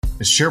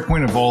As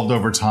SharePoint evolved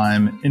over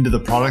time into the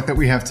product that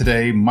we have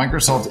today,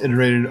 Microsoft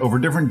iterated over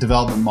different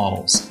development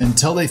models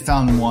until they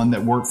found one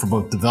that worked for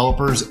both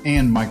developers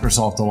and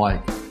Microsoft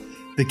alike.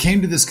 They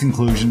came to this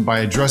conclusion by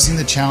addressing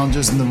the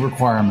challenges and the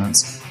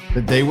requirements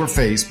that they were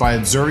faced by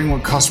observing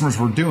what customers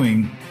were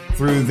doing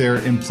through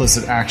their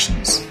implicit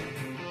actions.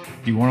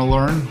 Do you want to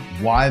learn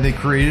why they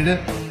created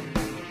it?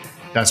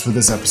 That's what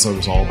this episode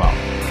is all about.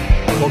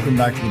 Welcome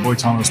back to the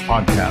Voitanos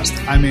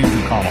podcast. I'm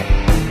Andrew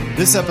Connell.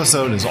 This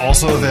episode is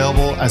also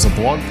available as a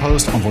blog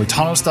post on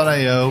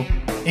Voitanos.io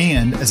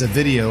and as a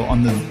video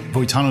on the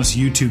Voitanos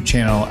YouTube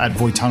channel at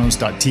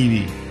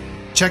Voitanos.tv.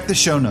 Check the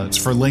show notes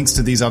for links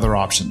to these other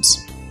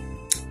options.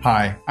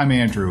 Hi, I'm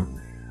Andrew.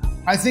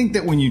 I think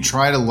that when you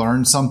try to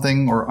learn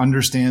something or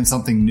understand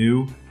something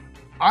new,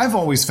 I've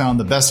always found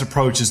the best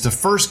approach is to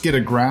first get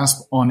a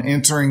grasp on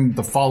answering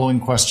the following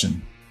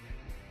question.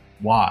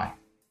 Why?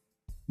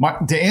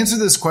 To answer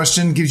this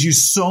question gives you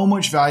so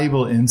much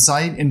valuable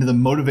insight into the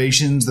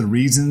motivations, the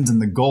reasons,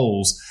 and the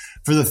goals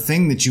for the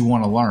thing that you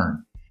want to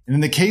learn. And in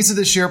the case of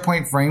the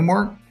SharePoint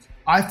framework,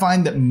 I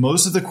find that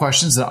most of the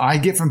questions that I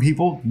get from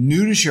people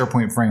new to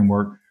SharePoint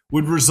framework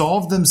would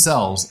resolve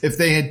themselves if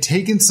they had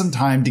taken some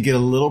time to get a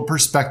little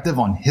perspective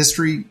on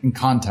history and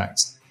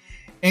context.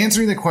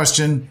 Answering the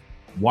question,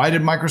 why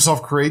did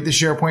Microsoft create the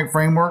SharePoint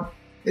framework?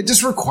 It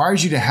just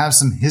requires you to have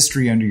some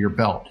history under your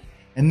belt.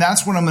 And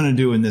that's what I'm going to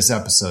do in this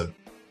episode.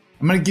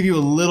 I'm going to give you a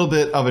little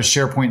bit of a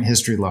SharePoint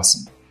history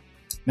lesson.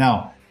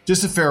 Now,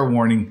 just a fair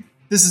warning,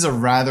 this is a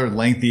rather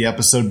lengthy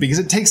episode because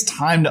it takes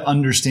time to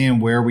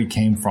understand where we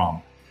came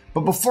from.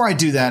 But before I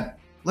do that,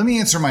 let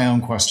me answer my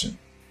own question.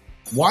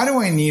 Why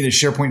do I need a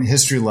SharePoint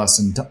history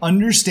lesson to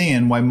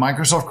understand why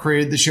Microsoft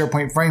created the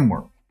SharePoint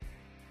framework?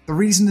 The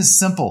reason is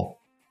simple.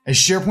 As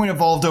SharePoint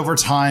evolved over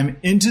time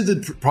into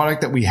the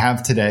product that we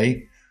have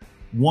today,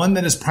 one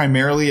that is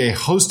primarily a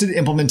hosted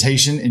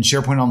implementation in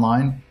SharePoint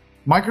Online,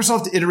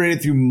 Microsoft iterated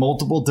through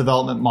multiple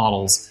development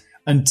models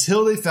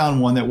until they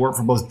found one that worked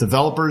for both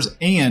developers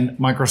and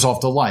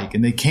Microsoft alike.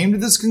 And they came to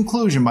this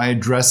conclusion by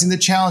addressing the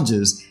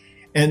challenges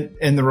and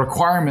the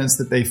requirements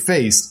that they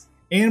faced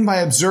and by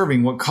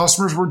observing what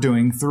customers were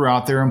doing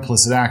throughout their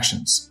implicit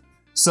actions.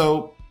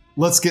 So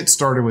let's get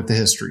started with the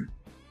history.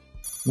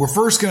 We're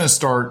first going to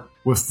start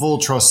with full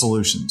trust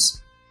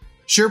solutions.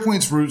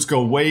 SharePoint's roots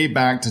go way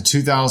back to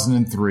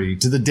 2003,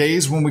 to the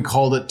days when we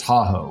called it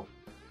Tahoe.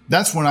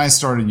 That's when I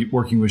started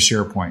working with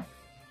SharePoint.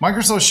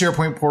 Microsoft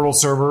SharePoint Portal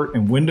Server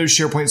and Windows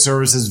SharePoint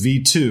Services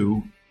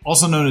v2,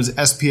 also known as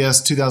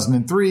SPS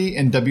 2003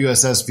 and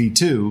WSS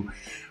v2,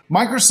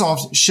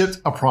 Microsoft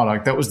shipped a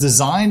product that was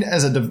designed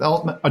as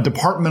a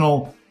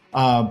departmental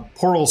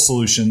portal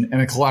solution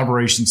and a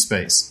collaboration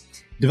space.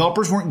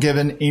 Developers weren't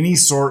given any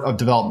sort of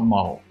development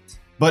model,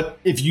 but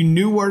if you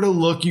knew where to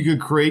look, you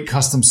could create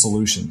custom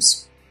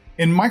solutions.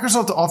 In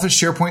Microsoft Office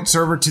SharePoint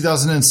Server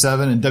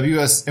 2007 and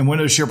WS and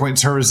Windows SharePoint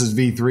Services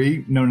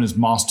v3, known as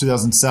MOS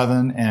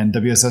 2007 and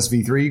WSS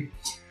v3,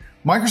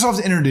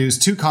 Microsoft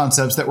introduced two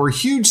concepts that were a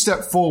huge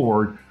step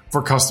forward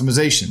for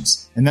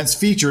customizations, and that's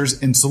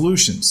features and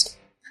solutions.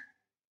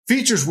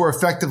 Features were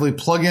effectively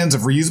plugins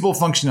of reusable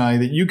functionality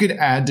that you could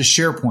add to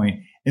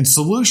SharePoint, and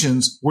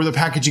solutions were the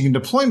packaging and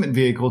deployment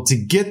vehicle to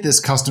get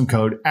this custom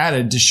code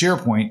added to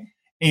SharePoint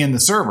and the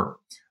server.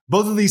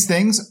 Both of these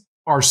things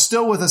are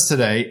still with us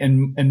today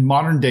in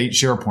modern date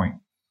SharePoint.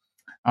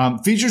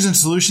 Features and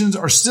solutions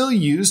are still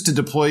used to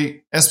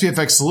deploy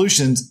SPFx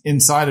solutions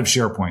inside of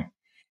SharePoint.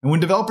 And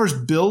when developers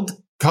build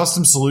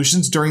custom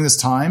solutions during this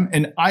time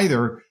in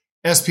either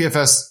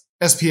SPS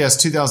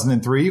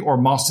 2003 or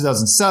MOS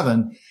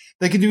 2007,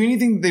 they could do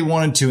anything they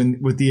wanted to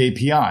with the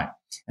API.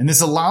 And this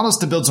allowed us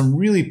to build some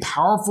really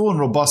powerful and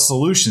robust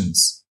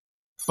solutions.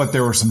 But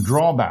there were some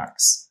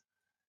drawbacks.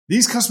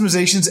 These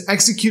customizations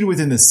executed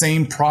within the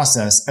same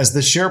process as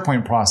the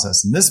SharePoint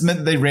process. And this meant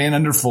that they ran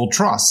under full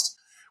trust,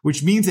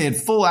 which means they had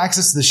full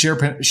access to the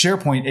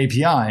SharePoint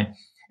API,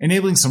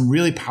 enabling some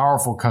really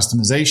powerful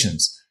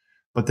customizations.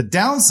 But the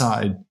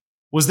downside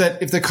was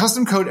that if the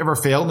custom code ever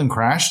failed and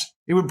crashed,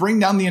 it would bring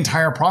down the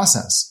entire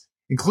process,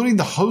 including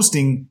the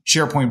hosting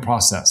SharePoint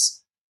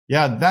process.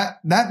 Yeah,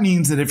 that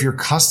means that if your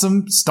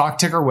custom stock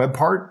ticker web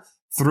part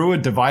threw a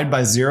divide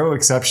by zero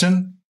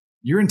exception,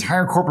 your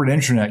entire corporate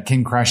intranet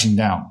came crashing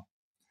down.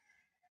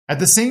 At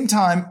the same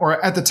time,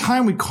 or at the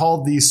time, we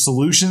called these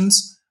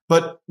solutions,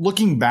 but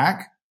looking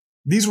back,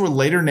 these were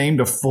later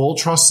named a full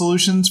trust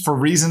solutions for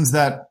reasons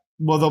that,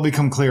 well, they'll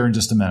become clear in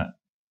just a minute.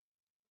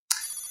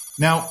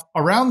 Now,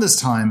 around this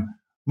time,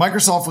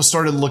 Microsoft was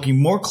started looking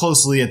more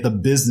closely at the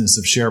business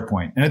of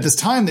SharePoint. And at this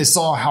time, they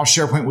saw how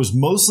SharePoint was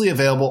mostly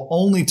available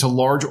only to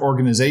large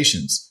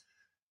organizations.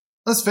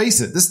 Let's face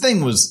it, this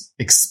thing was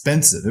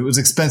expensive. It was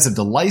expensive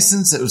to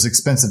license. It was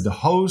expensive to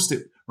host.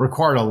 It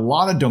required a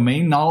lot of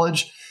domain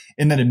knowledge,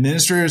 and that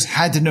administrators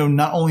had to know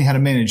not only how to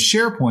manage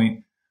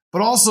SharePoint,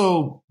 but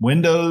also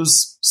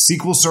Windows,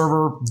 SQL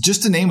Server,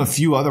 just to name a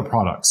few other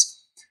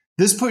products.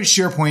 This put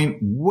SharePoint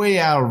way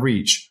out of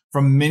reach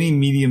from many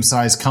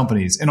medium-sized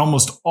companies and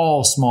almost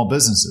all small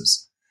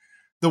businesses.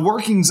 The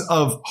workings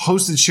of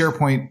hosted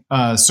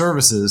SharePoint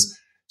services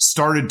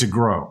started to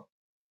grow.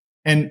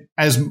 And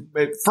as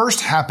it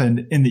first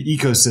happened in the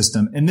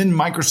ecosystem, and then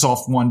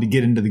Microsoft wanted to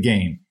get into the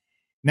game.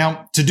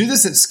 Now, to do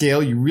this at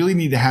scale, you really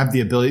need to have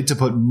the ability to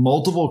put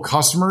multiple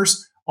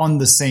customers on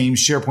the same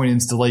SharePoint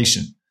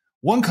installation.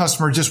 One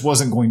customer just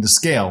wasn't going to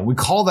scale. We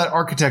call that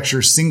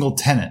architecture single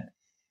tenant,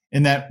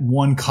 in that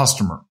one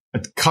customer. A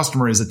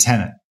customer is a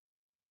tenant.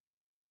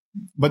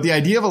 But the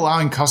idea of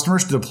allowing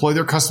customers to deploy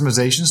their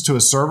customizations to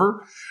a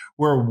server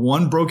where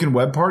one broken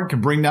web part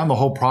can bring down the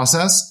whole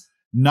process,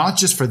 not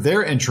just for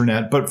their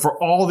intranet, but for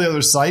all the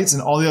other sites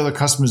and all the other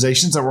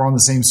customizations that were on the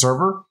same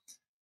server,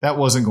 that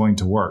wasn't going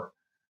to work.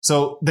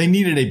 So they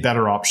needed a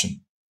better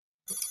option.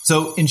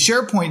 So in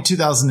SharePoint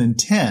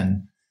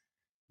 2010,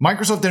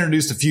 Microsoft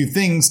introduced a few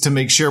things to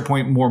make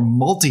SharePoint more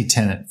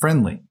multi-tenant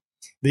friendly.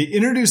 They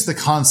introduced the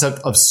concept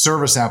of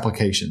service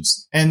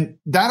applications, and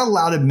that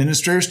allowed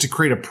administrators to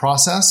create a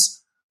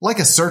process like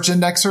a search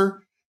indexer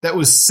that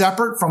was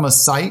separate from a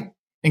site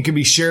and could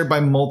be shared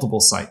by multiple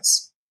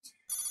sites.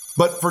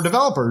 But for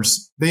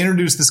developers, they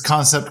introduced this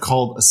concept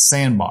called a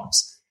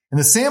sandbox. And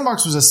the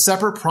sandbox was a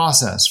separate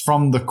process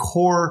from the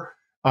core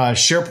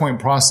SharePoint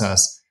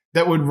process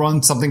that would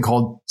run something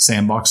called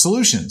sandbox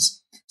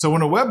solutions. So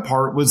when a web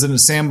part was in a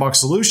sandbox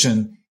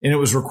solution and it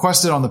was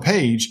requested on the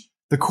page,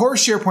 the core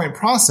SharePoint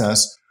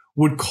process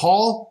would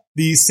call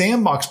the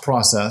sandbox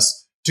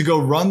process to go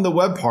run the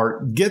web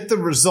part, get the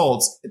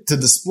results to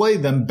display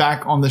them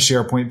back on the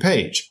SharePoint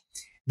page.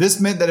 This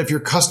meant that if your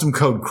custom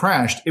code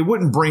crashed, it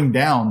wouldn't bring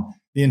down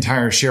the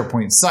entire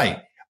SharePoint site.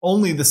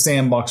 Only the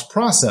sandbox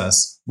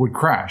process would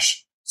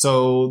crash.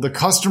 So the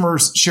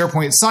customer's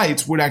SharePoint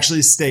sites would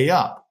actually stay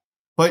up,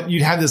 but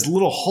you'd have this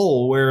little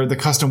hole where the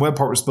custom web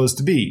part was supposed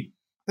to be.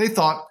 They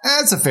thought,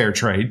 it's a fair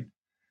trade.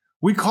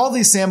 We call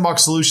these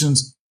sandbox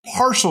solutions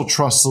partial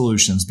trust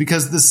solutions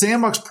because the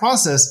sandbox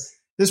process,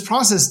 this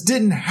process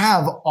didn't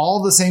have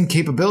all the same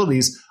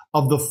capabilities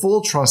of the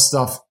full trust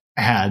stuff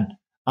had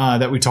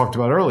that we talked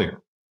about earlier.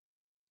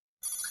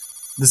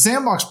 The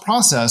sandbox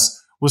process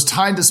was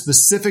tied to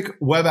specific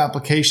web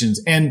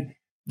applications, and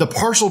the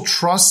partial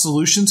trust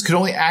solutions could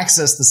only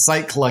access the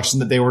site collection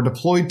that they were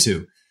deployed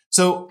to.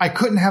 So I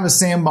couldn't have a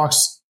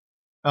sandbox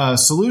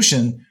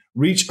solution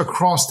reach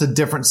across the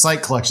different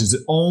site collections. It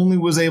only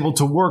was able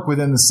to work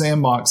within the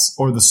sandbox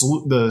or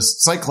the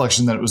site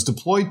collection that it was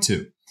deployed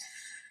to.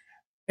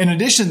 In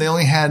addition, they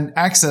only had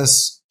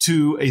access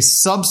to a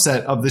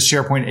subset of the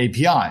SharePoint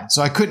API.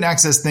 So I couldn't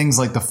access things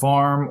like the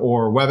farm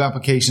or web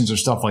applications or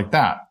stuff like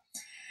that.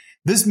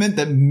 This meant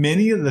that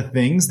many of the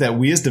things that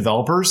we as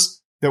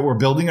developers that were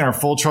building in our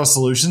full trust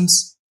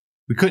solutions,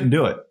 we couldn't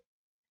do it.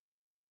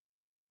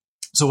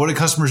 So what did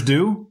customers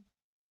do?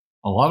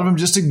 A lot of them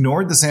just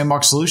ignored the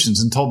sandbox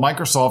solutions and told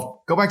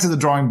Microsoft, go back to the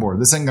drawing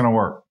board. This ain't going to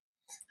work.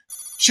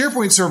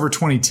 SharePoint Server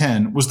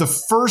 2010 was the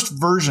first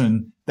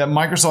version that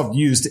Microsoft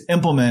used to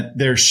implement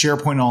their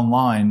SharePoint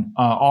Online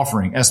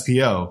offering,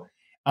 SPO,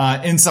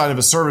 inside of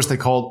a service they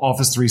called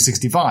Office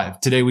 365.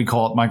 Today we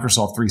call it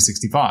Microsoft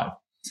 365.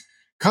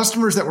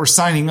 Customers that were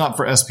signing up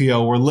for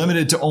SPO were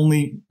limited to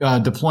only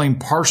deploying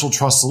partial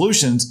trust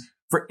solutions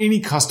for any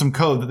custom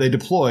code that they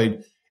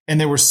deployed, and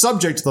they were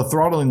subject to the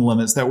throttling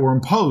limits that were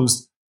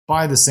imposed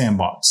by the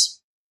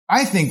sandbox.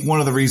 I think one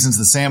of the reasons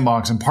the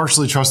sandbox and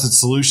partially trusted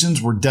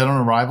solutions were dead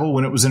on arrival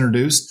when it was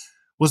introduced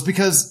was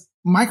because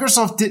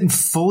Microsoft didn't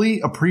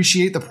fully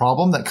appreciate the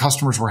problem that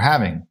customers were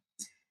having.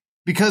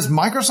 Because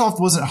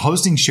Microsoft wasn't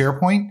hosting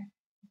SharePoint,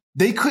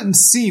 they couldn't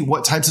see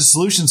what types of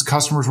solutions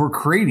customers were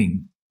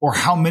creating or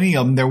how many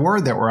of them there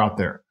were that were out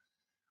there.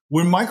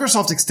 When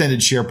Microsoft extended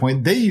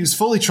SharePoint, they used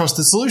fully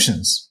trusted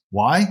solutions.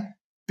 Why?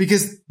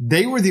 Because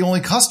they were the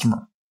only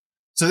customer.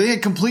 So they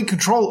had complete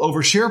control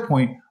over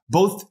SharePoint,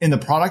 both in the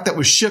product that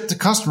was shipped to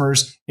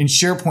customers in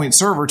SharePoint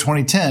Server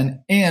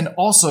 2010 and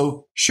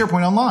also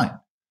SharePoint Online.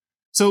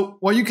 So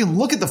while you can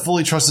look at the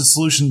fully trusted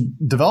solution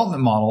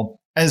development model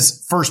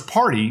as first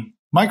party,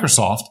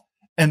 Microsoft,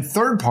 and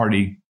third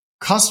party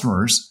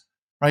customers,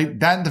 right?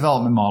 That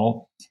development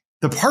model,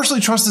 the partially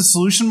trusted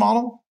solution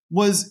model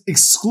was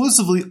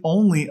exclusively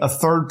only a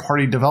third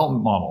party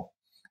development model.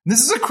 And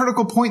this is a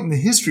critical point in the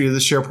history of the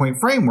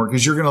SharePoint framework,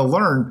 as you're going to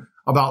learn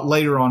about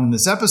later on in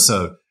this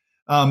episode.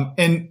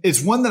 And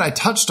it's one that I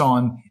touched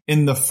on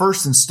in the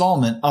first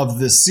installment of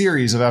this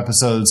series of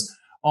episodes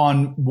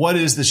on what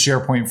is the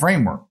SharePoint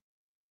framework.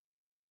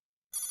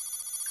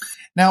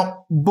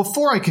 Now,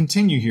 before I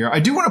continue here,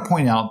 I do want to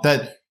point out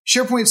that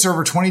SharePoint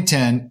Server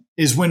 2010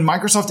 is when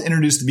Microsoft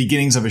introduced the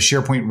beginnings of a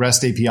SharePoint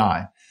REST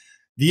API.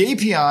 The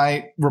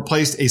API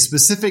replaced a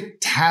specific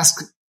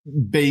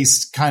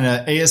task-based kind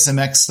of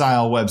ASMX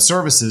style web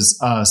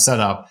services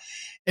setup.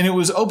 And it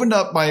was opened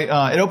up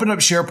it opened up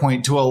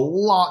SharePoint to a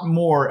lot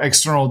more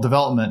external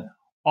development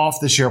off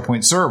the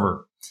SharePoint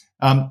server.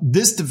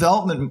 This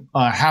development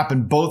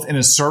happened both in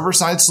a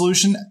server-side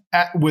solution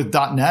with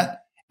 .NET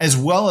as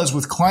well as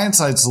with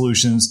client-side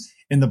solutions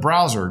in the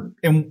browser.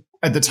 And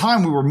at the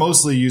time, we were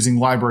mostly using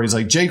libraries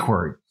like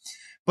jQuery.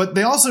 But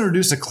they also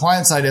introduced a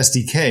client-side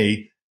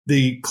SDK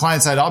the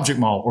client-side object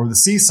model, or the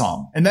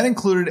CSOM. And that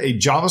included a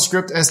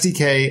JavaScript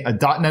SDK, a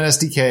 .NET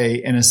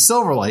SDK, and a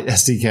Silverlight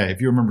SDK,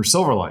 if you remember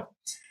Silverlight.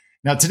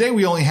 Now, today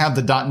we only have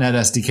the .NET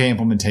SDK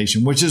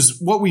implementation, which is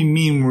what we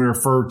mean when we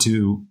refer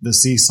to the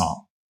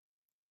CSOM.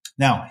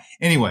 Now,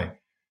 anyway,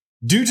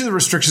 due to the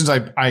restrictions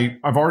I've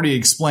already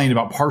explained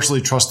about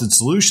partially trusted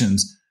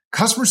solutions,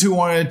 customers who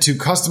wanted to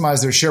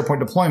customize their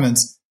SharePoint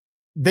deployments,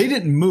 they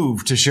didn't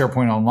move to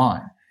SharePoint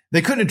Online.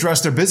 They couldn't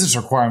address their business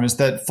requirements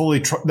that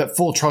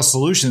full trust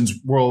solutions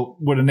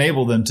would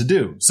enable them to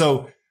do.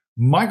 So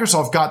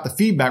Microsoft got the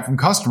feedback from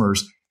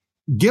customers: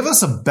 give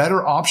us a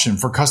better option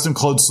for custom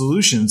code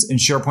solutions in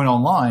SharePoint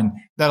Online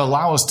that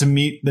allow us to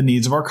meet the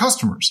needs of our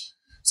customers.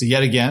 So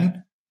yet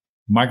again,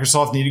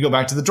 Microsoft needed to go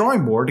back to the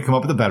drawing board to come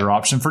up with a better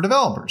option for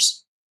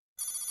developers.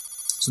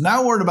 So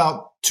now we're at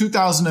about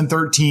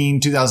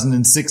 2013,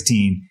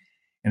 2016,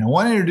 and I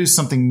want to introduce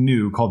something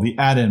new called the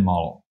add-in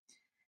model.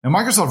 Now,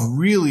 Microsoft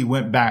really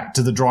went back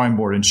to the drawing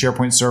board in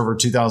SharePoint Server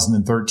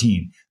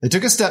 2013. They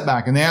took a step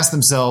back and they asked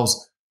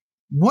themselves,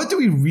 what do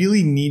we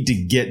really need to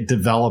get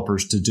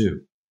developers to do?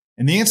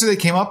 And the answer they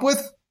came up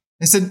with,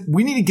 they said,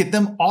 we need to get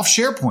them off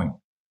SharePoint.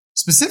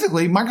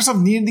 Specifically,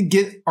 Microsoft needed to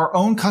get our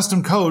own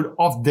custom code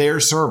off their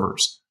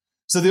servers.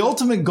 So the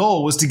ultimate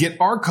goal was to get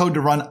our code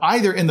to run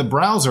either in the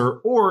browser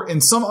or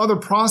in some other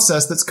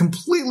process that's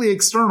completely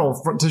external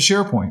to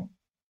SharePoint.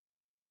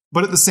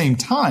 But at the same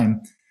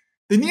time,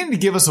 they needed to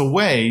give us a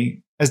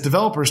way as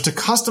developers to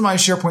customize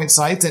SharePoint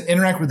sites and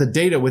interact with the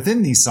data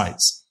within these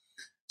sites.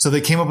 So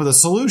they came up with a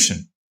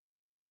solution.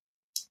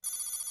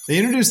 They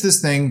introduced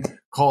this thing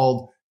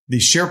called the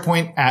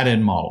SharePoint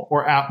add-in model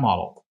or app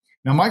model.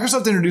 Now,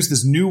 Microsoft introduced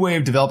this new way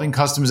of developing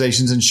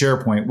customizations in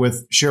SharePoint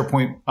with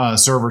SharePoint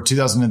Server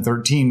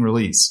 2013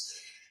 release.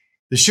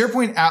 The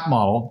SharePoint app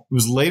model,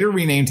 was later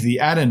renamed to the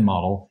add-in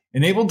model,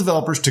 enabled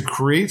developers to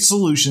create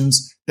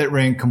solutions that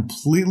ran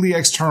completely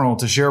external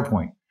to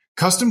SharePoint.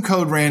 Custom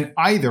code ran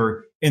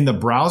either in the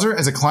browser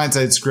as a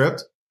client-side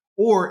script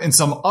or in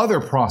some other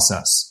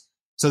process.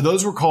 So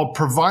those were called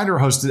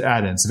provider-hosted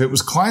add-ins. If it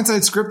was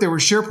client-side script, they were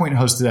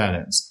SharePoint-hosted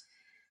add-ins.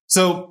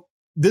 So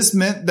this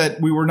meant that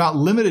we were not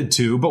limited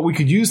to, but we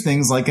could use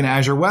things like an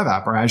Azure Web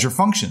App or Azure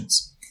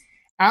Functions.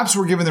 Apps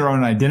were given their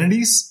own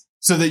identities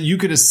so that you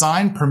could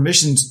assign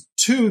permissions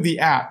to the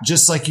app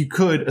just like you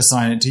could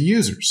assign it to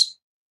users.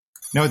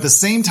 Now, at the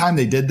same time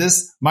they did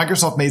this,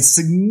 Microsoft made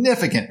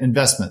significant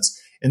investments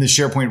in the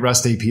SharePoint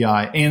REST API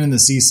and in the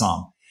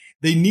CSOM.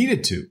 They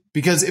needed to,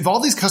 because if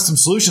all these custom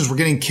solutions were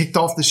getting kicked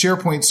off the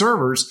SharePoint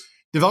servers,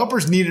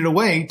 developers needed a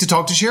way to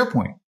talk to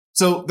SharePoint.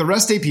 So the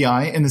REST API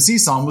and the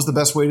CSOM was the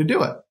best way to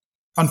do it.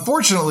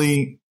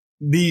 Unfortunately,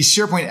 these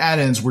SharePoint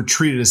add-ins were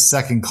treated as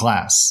second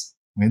class.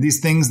 These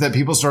things that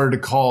people started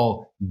to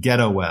call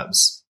ghetto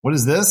webs. What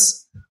is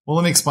this? Well,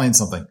 let me explain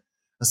something.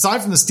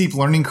 Aside from the steep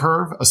learning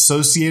curve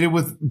associated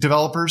with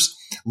developers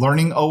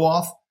learning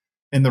OAuth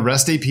and the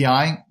REST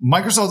API,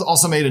 Microsoft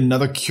also made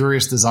another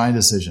curious design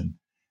decision.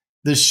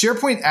 The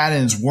SharePoint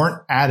add-ins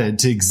weren't added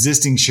to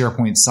existing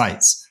SharePoint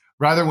sites.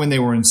 Rather, when they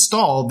were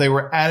installed, they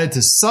were added to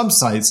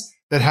subsites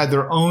that had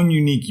their own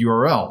unique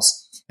URLs.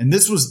 And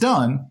this was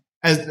done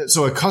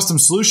so a custom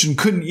solution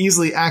couldn't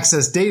easily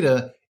access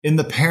data in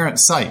the parent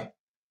site.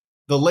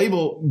 The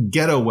label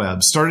ghetto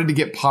web started to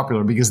get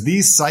popular because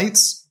these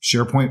sites,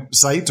 SharePoint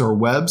sites or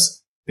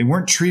webs, they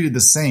weren't treated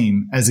the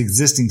same as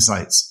existing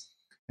sites.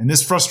 And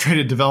this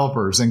frustrated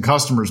developers and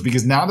customers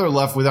because now they're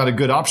left without a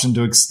good option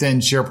to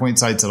extend SharePoint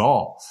sites at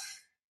all.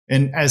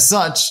 And as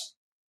such,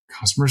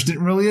 customers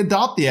didn't really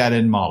adopt the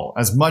add-in model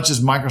as much as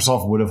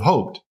Microsoft would have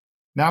hoped.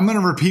 Now, I'm going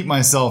to repeat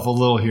myself a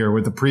little here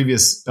with the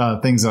previous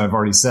things that I've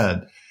already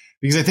said,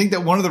 because I think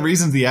that one of the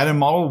reasons the add-in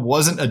model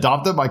wasn't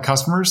adopted by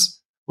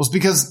customers was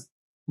because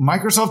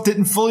Microsoft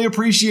didn't fully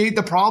appreciate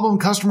the problem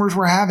customers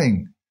were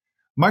having.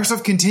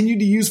 Microsoft continued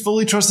to use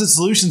fully trusted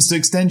solutions to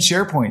extend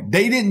SharePoint.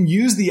 They didn't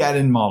use the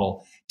add-in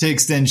model to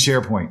extend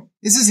SharePoint.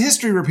 This is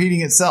history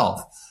repeating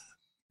itself.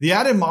 The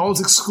add-in model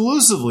is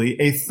exclusively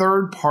a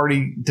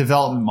third-party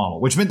development model,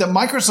 which meant that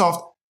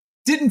Microsoft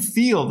didn't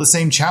feel the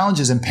same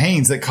challenges and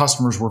pains that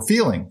customers were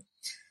feeling.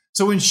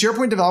 So when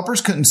SharePoint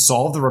developers couldn't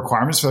solve the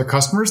requirements for their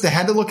customers, they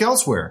had to look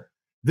elsewhere.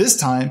 This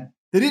time,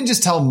 they didn't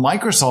just tell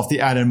Microsoft the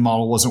add-in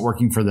model wasn't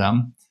working for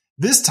them.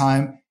 This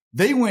time,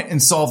 they went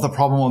and solved the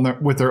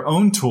problem with their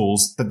own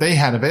tools that they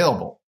had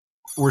available.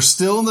 We're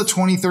still in the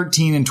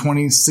 2013 and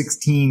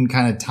 2016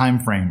 kind of time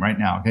frame right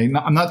now. Okay,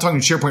 I'm not talking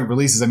SharePoint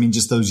releases. I mean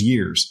just those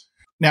years.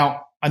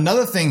 Now,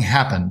 another thing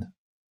happened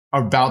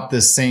about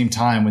this same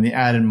time when the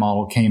add-in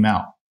model came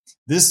out.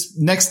 This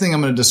next thing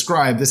I'm going to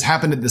describe, this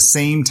happened at the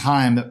same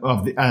time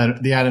of the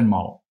add-in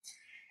model.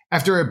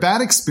 After a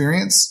bad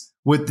experience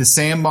with the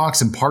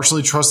sandbox and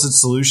partially trusted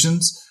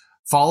solutions,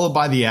 followed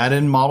by the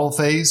add-in model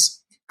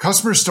phase,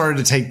 customers started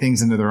to take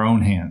things into their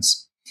own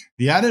hands.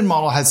 The add-in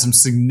model had some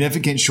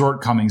significant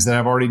shortcomings that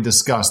I've already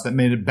discussed that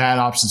made it bad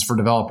options for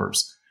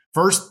developers.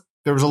 First,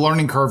 there was a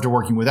learning curve to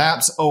working with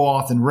apps.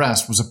 OAuth and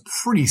REST was a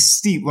pretty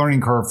steep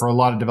learning curve for a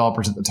lot of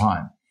developers at the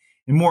time.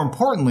 And more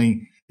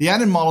importantly, the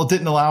add-in model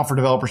didn't allow for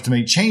developers to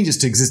make changes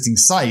to existing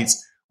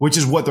sites which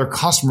is what their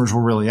customers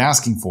were really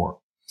asking for.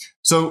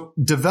 So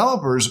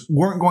developers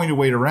weren't going to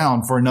wait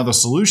around for another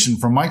solution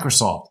from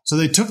Microsoft. So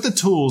they took the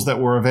tools that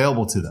were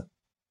available to them.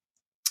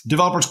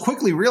 Developers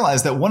quickly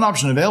realized that one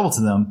option available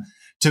to them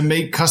to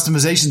make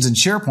customizations in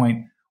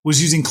SharePoint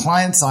was using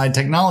client-side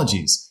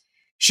technologies.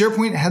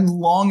 SharePoint had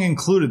long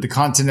included the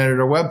content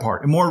editor web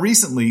part, and more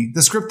recently,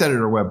 the script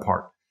editor web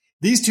part.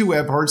 These two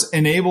web parts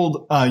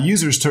enabled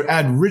users to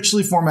add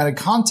richly formatted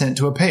content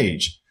to a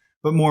page,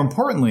 but more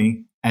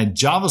importantly, add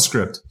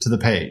JavaScript to the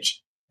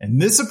page.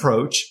 And this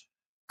approach,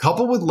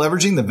 coupled with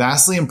leveraging the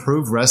vastly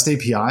improved REST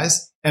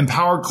APIs,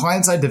 empowered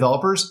client-side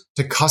developers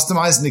to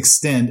customize and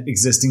extend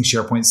existing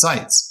SharePoint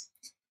sites.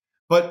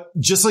 But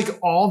just like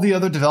all the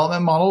other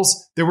development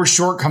models, there were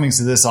shortcomings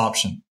to this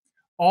option.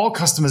 All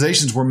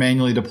customizations were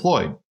manually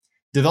deployed.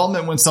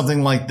 Development went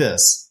something like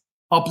this.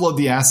 Upload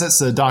the assets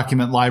to the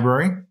document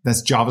library.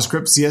 That's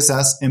JavaScript,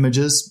 CSS,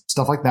 images,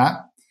 stuff like that.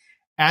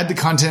 Add the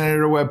content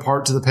editor web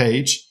part to the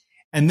page,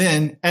 and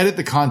then edit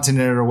the content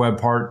editor web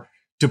part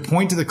to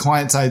point to the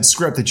client-side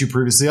script that you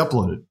previously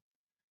uploaded.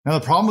 Now,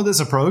 the problem with this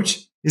approach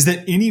is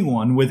that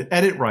anyone with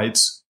edit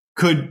rights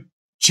could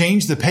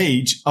change the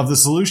page of the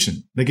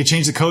solution. They could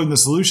change the code in the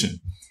solution.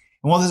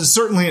 And while this is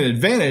certainly an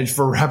advantage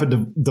for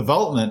rapid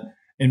development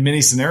in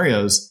many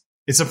scenarios,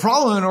 it's a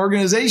problem in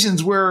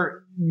organizations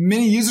where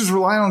many users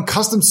rely on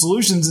custom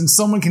solutions and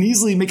someone can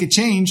easily make a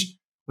change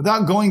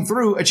without going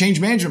through a change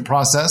management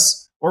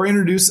process or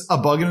introduce a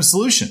bug in a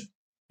solution.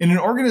 In an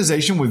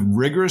organization with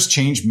rigorous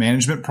change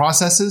management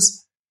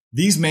processes,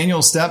 these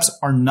manual steps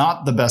are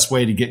not the best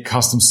way to get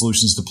custom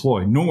solutions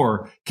deployed,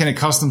 nor can a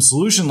custom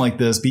solution like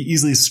this be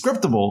easily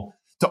scriptable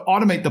to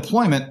automate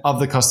deployment of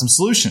the custom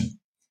solution.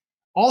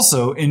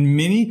 Also, in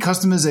many of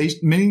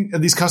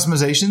these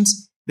customizations,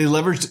 they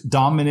leveraged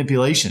DOM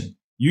manipulation,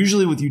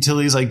 usually with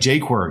utilities like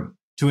jQuery,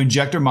 to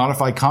inject or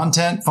modify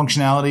content,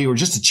 functionality, or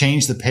just to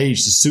change the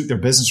page to suit their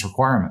business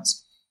requirements.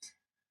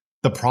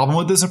 The problem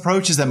with this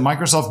approach is that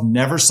Microsoft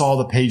never saw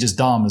the page's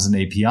DOM as an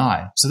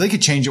API, so they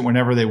could change it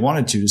whenever they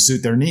wanted to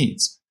suit their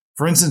needs.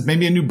 For instance,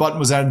 maybe a new button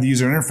was added to the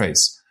user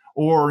interface,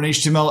 or an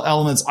HTML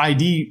element's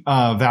ID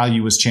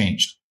value was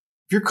changed.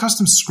 If your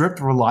custom script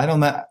relied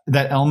on that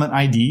element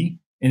ID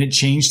and it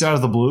changed out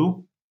of the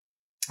blue,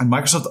 and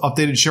Microsoft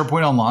updated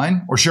SharePoint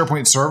Online or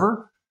SharePoint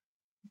Server,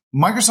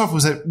 Microsoft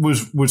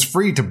was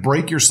free to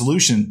break your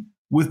solution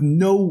with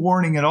no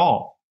warning at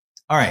all.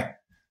 All right,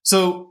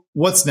 so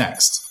what's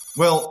next?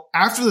 Well,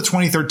 after the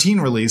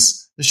 2013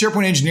 release, the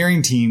SharePoint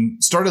engineering team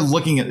started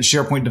looking at the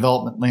SharePoint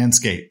development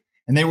landscape,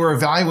 and they were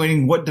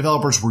evaluating what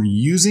developers were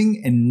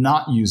using and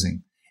not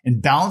using,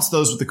 and balanced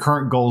those with the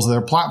current goals of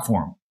their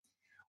platform.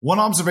 One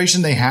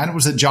observation they had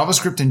was that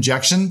JavaScript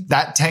injection,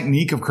 that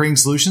technique of creating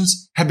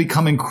solutions, had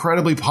become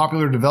incredibly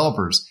popular to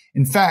developers.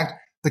 In fact,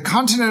 the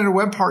content editor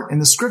web part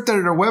and the script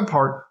editor web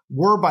part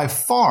were by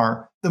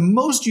far the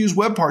most used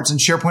web parts in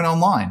SharePoint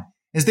Online,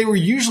 as they were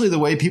usually the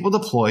way people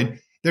deployed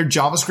their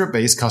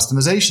JavaScript-based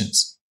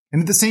customizations.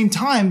 And at the same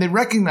time, they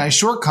recognized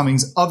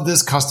shortcomings of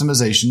this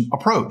customization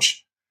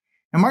approach.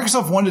 And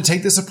Microsoft wanted to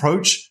take this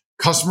approach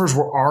customers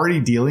were already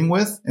dealing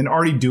with and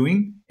already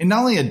doing, and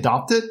not only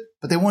adopt it,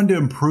 but they wanted to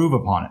improve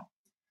upon it.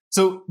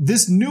 So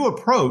this new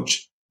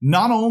approach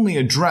not only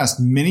addressed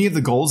many of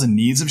the goals and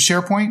needs of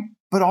SharePoint,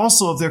 but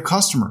also of their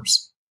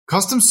customers.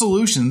 Custom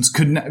solutions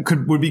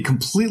would be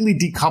completely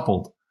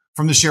decoupled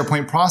from the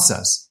SharePoint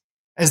process,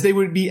 as they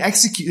would be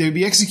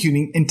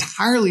executing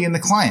entirely in the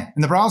client,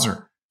 in the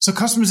browser. So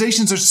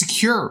customizations are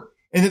secure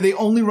and that they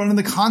only run in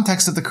the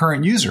context of the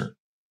current user.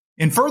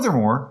 And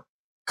furthermore,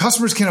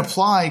 customers can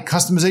apply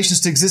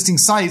customizations to existing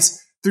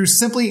sites through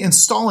simply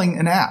installing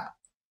an app.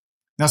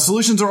 Now,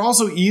 solutions are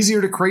also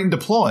easier to create and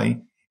deploy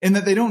in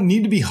that they don't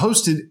need to be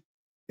hosted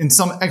in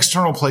some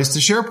external place to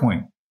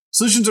SharePoint.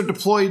 Solutions are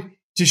deployed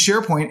to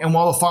SharePoint, and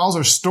while the files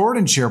are stored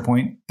in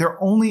SharePoint,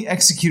 they're only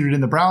executed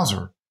in the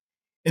browser.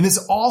 And this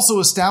also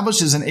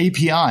establishes an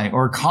API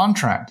or a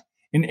contract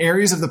in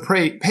areas of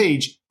the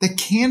page that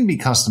can be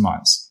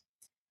customized.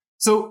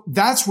 So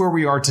that's where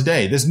we are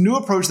today. This new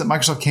approach that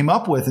Microsoft came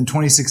up with in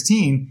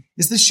 2016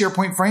 is the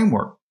SharePoint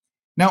framework.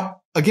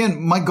 Now,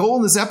 again, my goal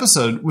in this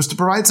episode was to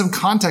provide some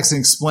context and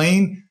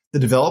explain the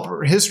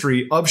developer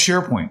history of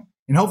SharePoint.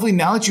 And hopefully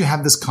now that you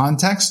have this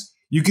context,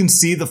 you can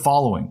see the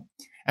following.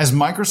 As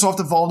Microsoft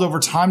evolved over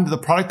time to the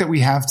product that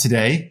we have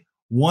today,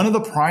 one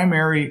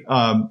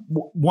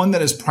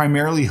that is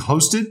primarily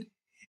hosted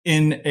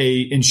in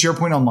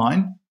SharePoint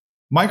Online,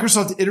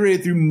 Microsoft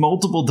iterated through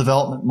multiple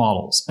development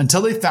models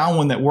until they found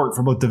one that worked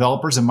for both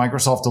developers and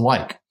Microsoft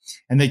alike.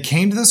 And they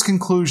came to this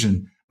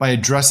conclusion by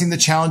addressing the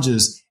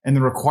challenges and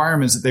the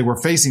requirements that they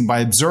were facing by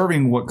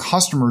observing what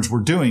customers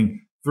were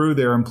doing through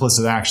their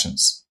implicit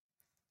actions.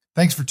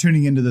 Thanks for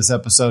tuning into this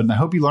episode, and I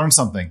hope you learned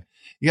something.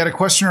 You got a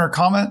question or a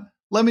comment?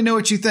 Let me know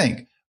what you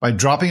think by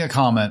dropping a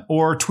comment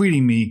or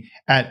tweeting me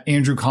at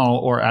Andrew Connell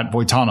or at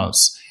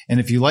Voitanos. And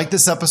if you like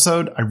this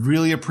episode, I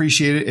really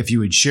appreciate it if you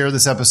would share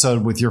this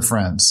episode with your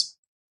friends.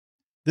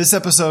 This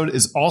episode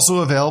is also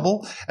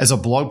available as a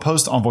blog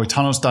post on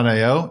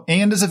Voitanos.io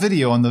and as a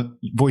video on the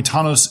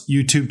Voitanos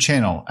YouTube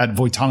channel at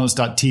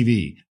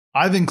Voitanos.tv.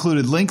 I've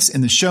included links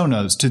in the show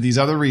notes to these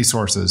other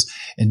resources,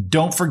 and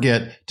don't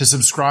forget to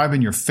subscribe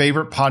in your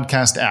favorite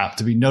podcast app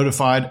to be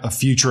notified of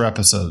future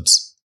episodes.